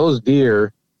 So those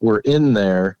deer were in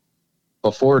there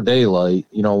before daylight.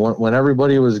 When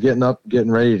everybody was getting up,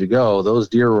 getting ready to go, those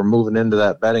deer were moving into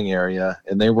that bedding area,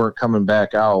 and they weren't coming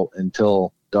back out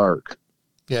until dark.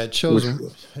 Yeah, it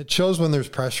shows when there's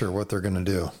pressure what they're going to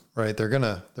do, right? They're going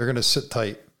to sit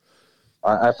tight.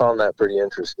 I found that pretty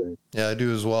interesting. Yeah, I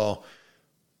do as well.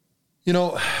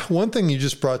 One thing you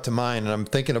just brought to mind, and I'm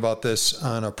thinking about this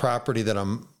on a property that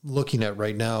I'm looking at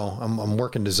right now. I'm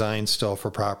working design still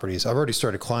for properties. I've already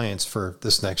started clients for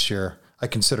this next year. I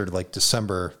considered like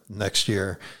December next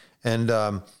year. And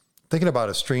thinking about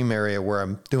a stream area where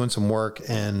I'm doing some work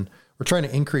and we're trying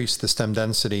to increase the stem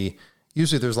density.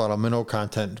 Usually there's a lot of mineral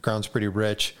content, the ground's pretty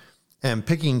rich, and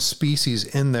picking species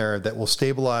in there that will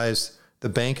stabilize the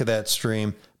bank of that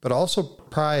stream, but also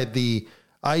provide the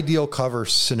ideal cover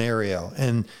scenario.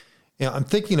 And I'm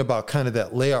thinking about kind of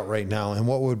that layout right now and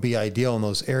what would be ideal in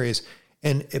those areas.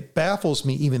 And it baffles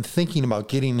me even thinking about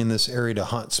getting in this area to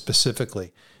hunt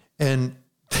specifically and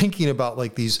thinking about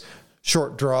like these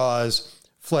short draws,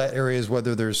 flat areas,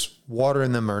 whether there's water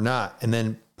in them or not, and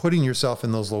then putting yourself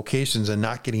in those locations and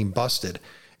not getting busted.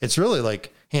 It's really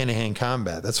like hand-to-hand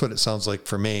combat. That's what it sounds like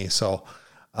for me. So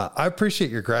I appreciate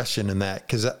your aggression in that,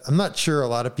 because I'm not sure a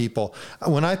lot of people,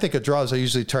 when I think of draws, I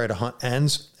usually try to hunt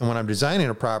ends. And when I'm designing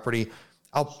a property,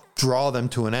 I'll draw them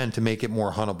to an end to make it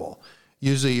more huntable.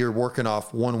 Usually you're working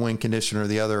off one wind condition or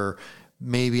the other.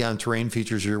 Maybe on terrain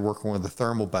features, you're working with a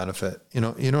thermal benefit. You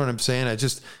know what I'm saying?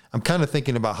 I'm kind of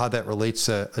thinking about how that relates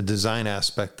to a design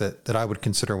aspect that I would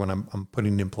consider when I'm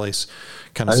putting in place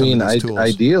kind of some of these tools.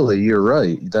 Ideally, you're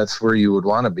right. That's where you would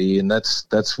want to be. And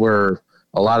that's where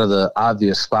a lot of the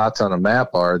obvious spots on a map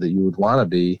are that you would want to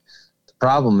be. The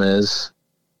problem is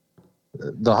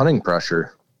the hunting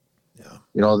pressure.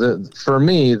 Yeah. For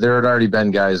me, there had already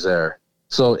been guys there.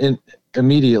 So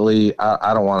immediately,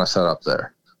 I don't want to set up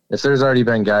there. If there's already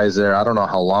been guys there, I don't know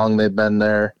how long they've been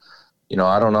there.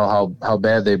 I don't know how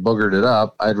bad they boogered it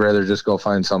up. I'd rather just go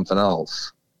find something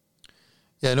else.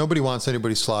 Yeah, nobody wants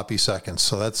anybody sloppy seconds,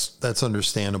 so that's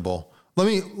understandable.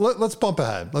 Let's bump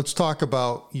ahead. Let's talk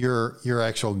about your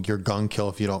gun kill,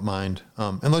 if you don't mind.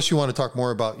 Unless you want to talk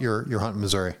more about your hunt in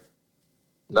Missouri.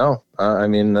 No, I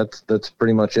mean that's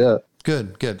pretty much it.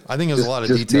 Good. I think there's a lot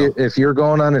of detail. If you're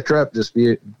going on a trip, just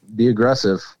be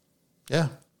aggressive. Yeah,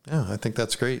 I think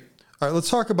that's great. All right, let's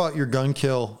talk about your gun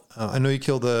kill. I know you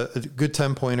killed a good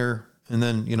 10-pointer, and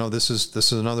then this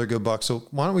is another good buck. So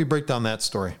why don't we break down that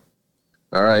story?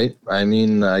 All right. I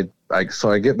mean, I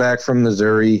get back from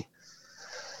Missouri.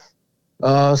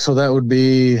 So that would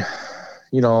be,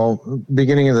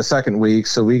 beginning of the second week.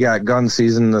 So we got gun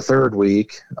season the third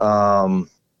week.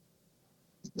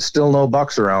 Still no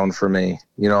bucks around for me,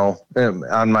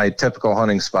 on my typical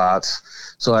hunting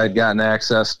spots. So I'd gotten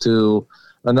access to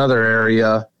another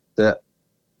area that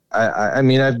I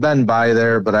mean, I've been by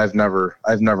there, but I've never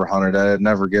hunted it. I've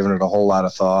never given it a whole lot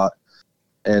of thought.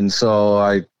 And so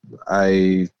I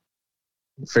I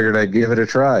figured I'd give it a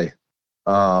try.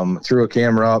 Threw a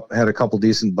camera up, had a couple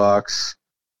decent bucks.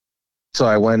 So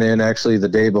I went in actually the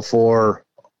day before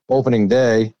opening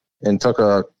day and took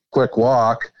a quick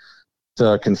walk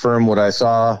to confirm what I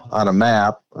saw on a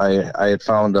map. I had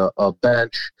found a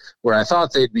bench where I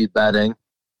thought they'd be bedding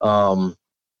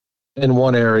in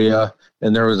one area,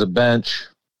 and there was a bench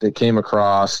that came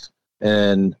across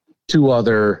and two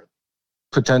other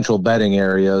potential bedding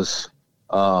areas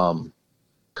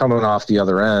coming off the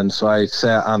other end. So I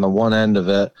sat on the one end of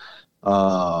it,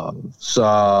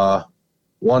 saw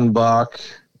one buck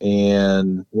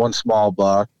and one small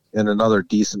buck and another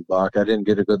decent buck. I didn't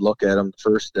get a good look at them the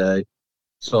first day.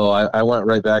 So I went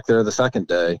right back there the second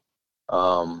day,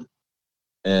 and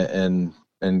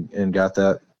got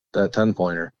that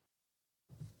 10-pointer.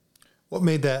 What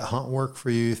made that hunt work for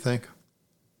you think?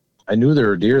 I knew there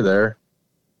were deer there,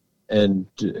 and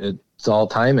it's all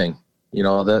timing. You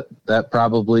know, that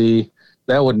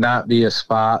would not be a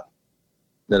spot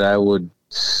that I would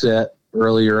set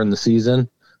earlier in the season,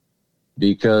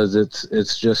 because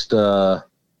it's just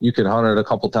you could hunt it a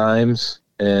couple times,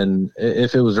 and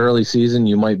if it was early season,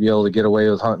 you might be able to get away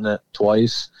with hunting it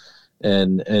twice,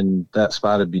 and that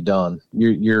spot would be done.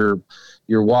 You're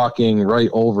walking right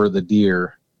over the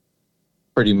deer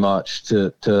pretty much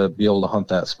to be able to hunt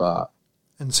that spot.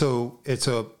 And so it's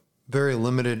a very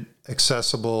limited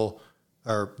accessible,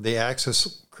 or the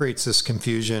access creates this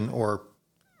confusion, or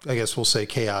I guess we'll say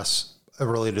chaos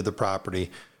related to the property.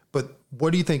 But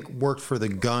what do you think worked for the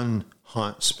gun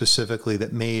hunt specifically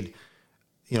that made,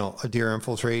 a deer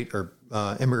infiltrate or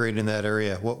immigrate in that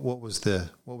area? Was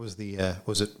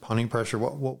it hunting pressure?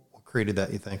 What created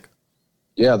that, you think?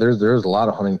 Yeah, there's a lot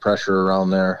of hunting pressure around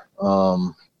there.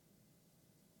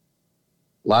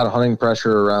 A lot of hunting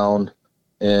pressure around,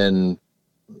 and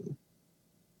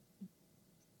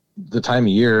the time of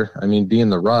year, I mean, being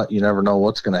the rut, you never know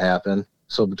what's going to happen.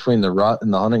 So between the rut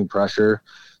and the hunting pressure,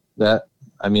 that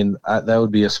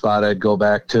would be a spot I'd go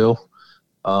back to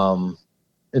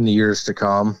in the years to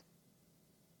come.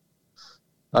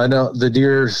 I know the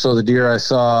deer I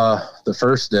saw the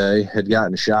first day had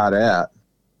gotten shot at.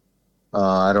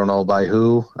 I don't know by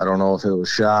who. I don't know if it was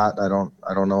shot. I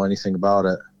don't know anything about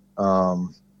it.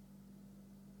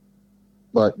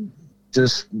 But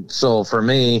just so for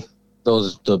me,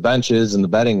 the benches and the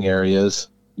bedding areas,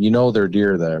 there are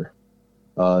deer there.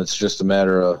 It's just a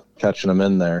matter of catching them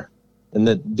in there. And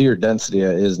the deer density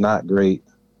is not great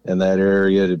in that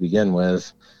area to begin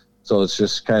with. So it's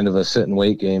just kind of a sit and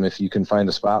wait game if you can find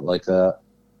a spot like that.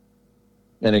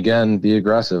 And again, be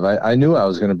aggressive. I knew I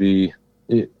was going to be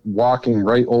walking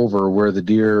right over where the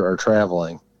deer are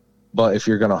traveling. But if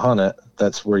you're going to hunt it,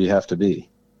 that's where you have to be.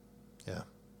 Yeah.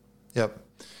 Yep.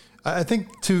 I think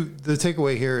the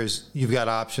takeaway here is you've got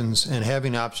options, and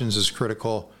having options is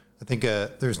critical. I think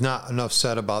there's not enough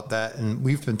said about that. And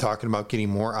we've been talking about getting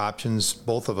more options,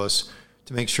 both of us,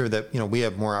 to make sure that, we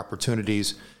have more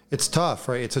opportunities. It's tough,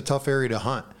 right? It's a tough area to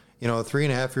hunt. A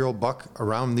 3.5-year-old buck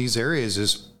around these areas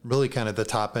is really kind of the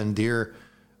top end deer.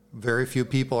 Very few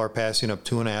people are passing up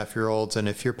 2.5-year-olds. And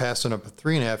if you're passing up a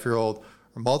 3.5-year-old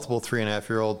or multiple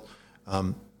 3.5-year-old,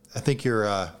 I think you're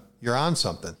on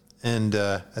something. And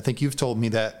I think you've told me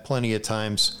that plenty of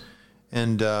times.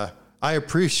 And I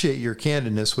appreciate your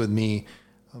candidness with me.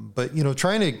 But,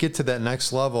 trying to get to that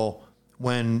next level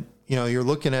when, you're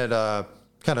looking at a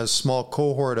kind of small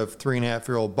cohort of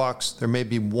 3.5-year-old bucks, there may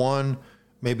be one,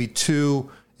 maybe two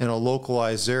in a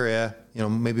localized area,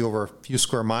 maybe over a few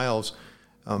square miles,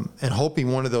 and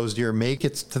hoping one of those deer make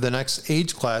it to the next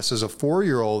age class as a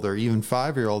 4-year-old or even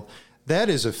 5-year-old. That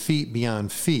is a feat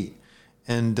beyond feat.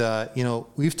 And,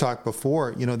 we've talked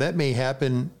before, that may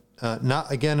happen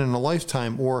not again in a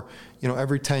lifetime or,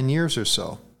 every 10 years or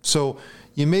so. So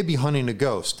you may be hunting a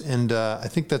ghost. And I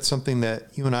think that's something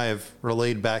that you and I have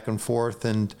relayed back and forth.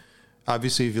 And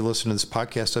obviously, if you listen to this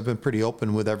podcast, I've been pretty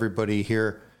open with everybody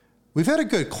here. We've had a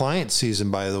good client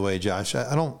season, by the way, Josh.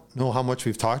 I don't know how much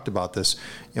we've talked about this.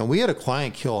 We had a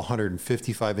client kill a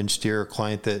 155-inch deer, a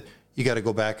client that you got to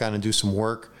go back on and do some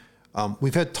work.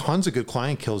 We've had tons of good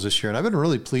client kills this year, and I've been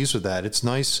really pleased with that. It's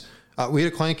nice. We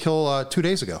had a client kill 2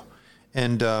 days ago,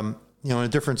 and in a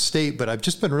different state, but I've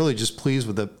just been really just pleased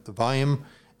with the volume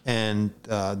and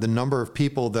the number of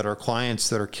people that are clients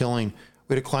that are killing.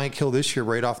 We had a client kill this year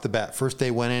right off the bat. First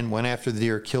day went after the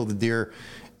deer, killed the deer,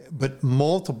 but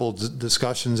multiple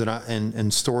discussions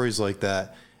and stories like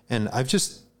that. And I've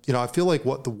just, I feel like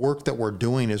the work that we're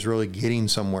doing is really getting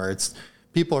somewhere.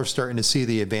 People are starting to see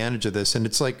the advantage of this. And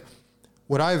it's like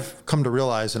what I've come to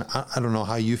realize, and I don't know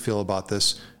how you feel about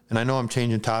this, and I know I'm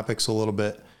changing topics a little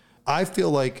bit. I feel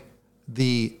like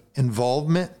the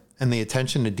involvement and the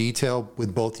attention to detail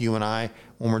with both you and I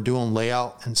when we're doing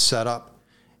layout and setup,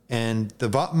 and the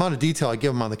amount of detail I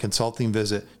give them on the consulting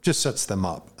visit just sets them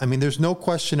up. I mean, there's no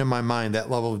question in my mind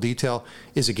that level of detail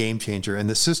is a game changer. And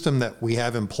the system that we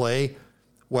have in play,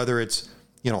 whether it's,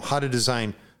 how to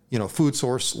design, food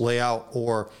source layout,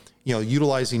 or,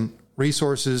 utilizing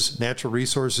resources, natural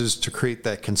resources to create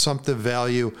that consumptive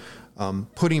value,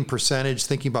 putting percentage,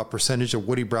 thinking about percentage of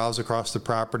woody browse across the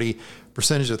property,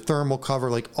 percentage of thermal cover,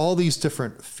 like all these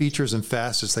different features and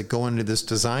facets that go into this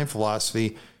design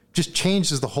philosophy just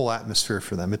changes the whole atmosphere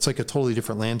for them. It's like a totally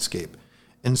different landscape.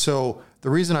 And so the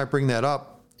reason I bring that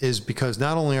up is because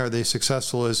not only are they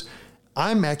successful, is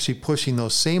I'm actually pushing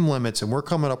those same limits, and we're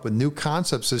coming up with new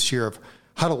concepts this year of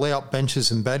how to lay out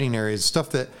benches and bedding areas, stuff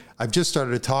that I've just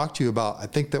started to talk to you about. I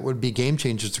think that would be game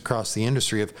changers across the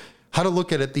industry of how to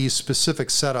look at these specific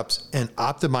setups and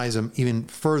optimize them even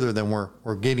further than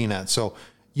we're getting at. So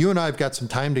you and I have got some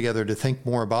time together to think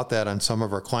more about that on some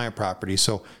of our client properties.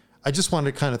 So I just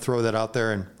wanted to kind of throw that out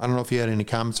there, and I don't know if you had any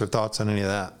comments or thoughts on any of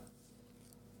that.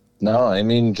 No, I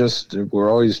mean, we're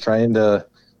always trying to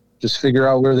just figure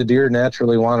out where the deer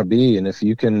naturally want to be, and if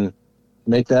you can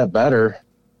make that better,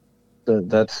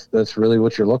 that's really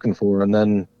what you're looking for. And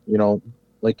then,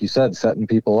 like you said, setting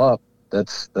people up,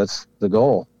 that's the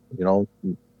goal.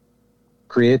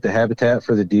 Create the habitat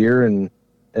for the deer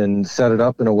and set it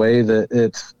up in a way that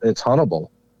it's huntable.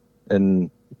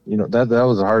 And that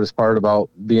was the hardest part about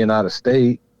being out of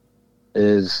state,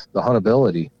 is the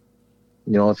huntability.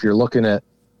 If you're looking at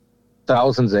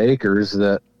thousands of acres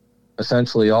that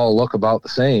essentially all look about the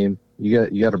same, you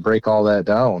got to break all that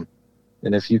down.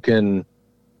 And if you can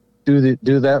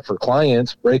do that for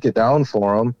clients, break it down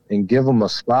for them and give them a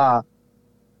spot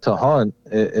to hunt,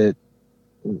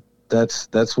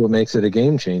 that's what makes it a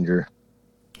game changer.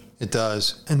 It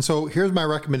does. And so here's my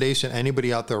recommendation.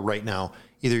 Anybody out there right now,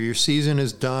 either your season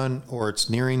is done or it's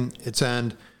nearing its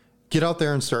end, get out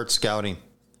there and start scouting.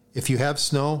 If you have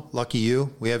snow, lucky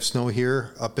you. We have snow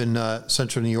here up in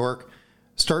central New York.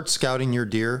 Start scouting your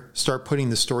deer. Start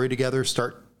putting the story together.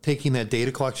 Start taking that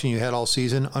data collection you had all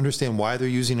season. Understand why they're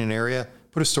using an area.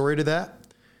 Put a story to that.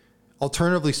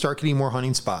 Alternatively, start getting more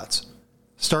hunting spots.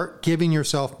 Start giving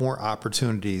yourself more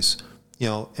opportunities.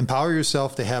 Empower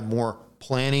yourself to have more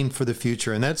planning for the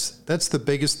future. And that's the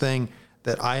biggest thing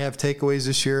that I have takeaways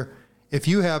this year. If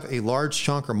you have a large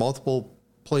chunk or multiple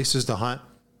places to hunt,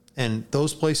 and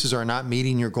those places are not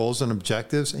meeting your goals and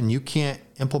objectives, and you can't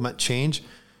implement change,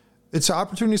 it's an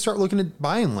opportunity to start looking at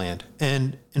buying land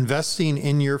and investing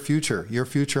in your future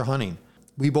hunting.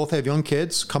 We both have young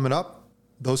kids coming up.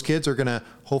 Those kids are going to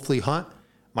hopefully hunt.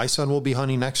 My son will be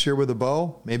hunting next year with a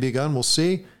bow, maybe a gun, we'll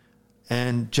see.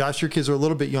 And Josh, your kids are a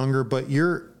little bit younger, but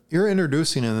you're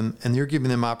introducing them and you're giving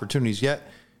them opportunities. Yet,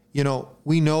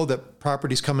 we know that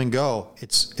properties come and go.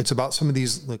 It's about some of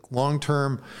these like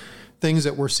long-term things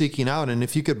that we're seeking out. And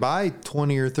if you could buy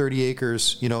 20 or 30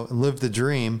 acres, and live the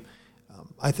dream,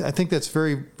 I think that's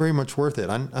very, very much worth it.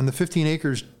 On the 15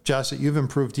 acres, Josh, that you've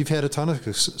improved, you've had a ton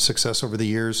of success over the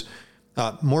years,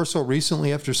 more so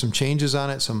recently after some changes on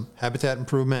it, some habitat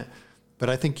improvement. But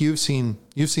I think you've seen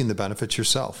the benefits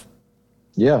yourself.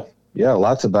 Yeah,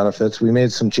 lots of benefits. We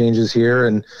made some changes here,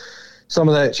 and some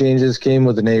of that changes came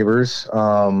with the neighbors.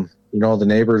 The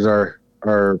neighbors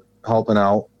are helping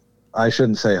out. I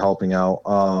shouldn't say helping out.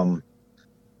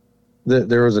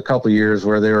 There was a couple years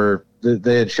where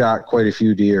they had shot quite a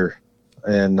few deer,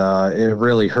 and it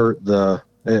really hurt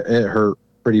it hurt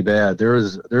pretty bad. There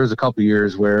was a couple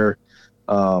years where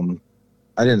I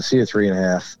didn't see a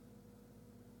 3.5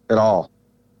 at all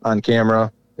on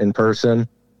camera in person.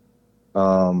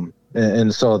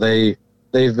 And so they've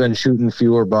been shooting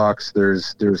fewer bucks.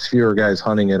 There's fewer guys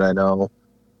hunting it. I know.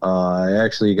 I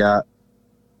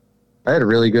had a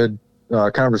really good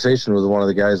conversation with one of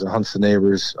the guys that hunts the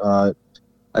neighbors.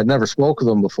 I'd never spoke with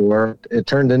them before. It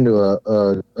turned into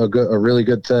a really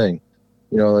good thing.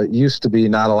 It used to be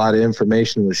not a lot of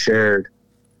information was shared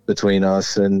between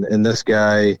us, and this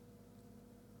guy,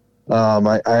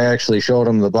 I actually showed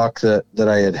him the buck that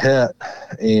I had hit,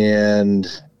 and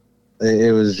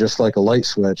it was just like a light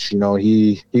switch.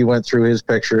 He went through his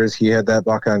pictures. He had that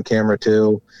buck on camera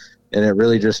too, and it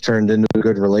really just turned into a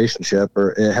good relationship,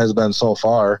 or it has been so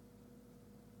far,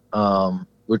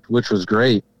 which was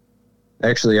great.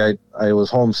 Actually, I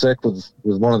was homesick with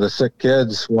one of the sick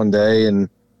kids one day, and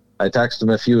I texted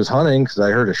him if he was hunting because I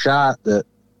heard a shot that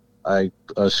I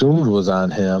assumed was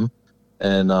on him,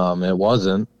 and it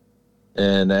wasn't.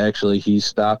 And actually, he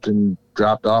stopped and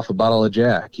dropped off a bottle of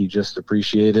Jack. He just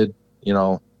appreciated,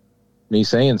 me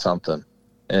saying something.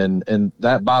 And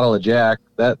that bottle of Jack,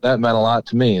 that meant a lot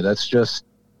to me. That's just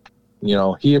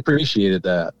he appreciated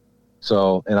that.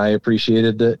 So, and I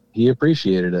appreciated that he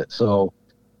appreciated it. So,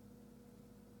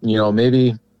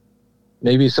 maybe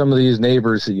some of these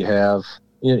neighbors that you have,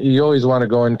 you always want to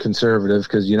go in conservative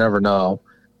because you never know,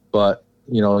 but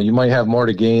you might have more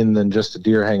to gain than just a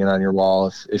deer hanging on your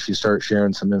wall if you start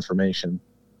sharing some information.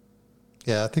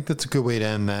 Yeah, I think that's a good way to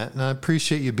end that. And I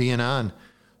appreciate you being on.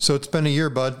 So it's been a year,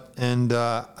 bud. And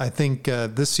I think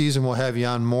this season we'll have you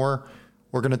on more.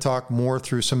 We're going to talk more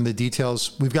through some of the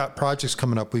details. We've got projects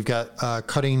coming up. We've got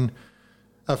cutting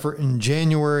effort in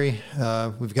January.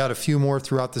 We've got a few more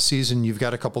throughout the season. You've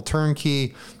got a couple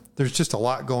turnkey. There's just a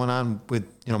lot going on with,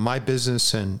 my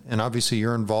business and obviously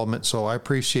your involvement. So I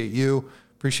appreciate you,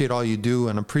 appreciate all you do,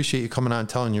 and appreciate you coming on and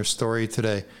telling your story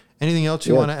today. Anything else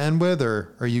you want to end with,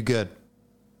 or are you good?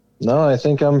 No, I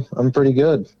think I'm pretty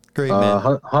good. Great,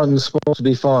 man. Hunting's supposed to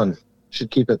be fun.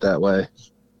 Should keep it that way.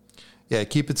 Yeah,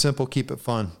 keep it simple, keep it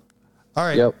fun. All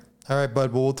right. Yep. All right,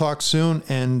 bud. Well, we'll talk soon,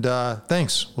 and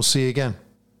thanks. We'll see you again.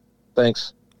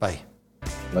 Thanks. Bye.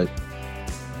 Bye.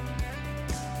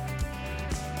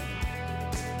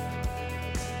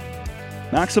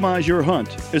 Maximize Your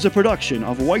Hunt is a production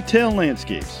of Whitetail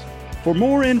Landscapes. For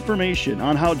more information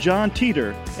on how John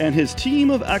Teeter and his team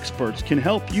of experts can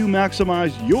help you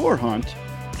maximize your hunt,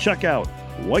 check out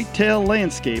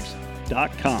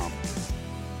whitetaillandscapes.com.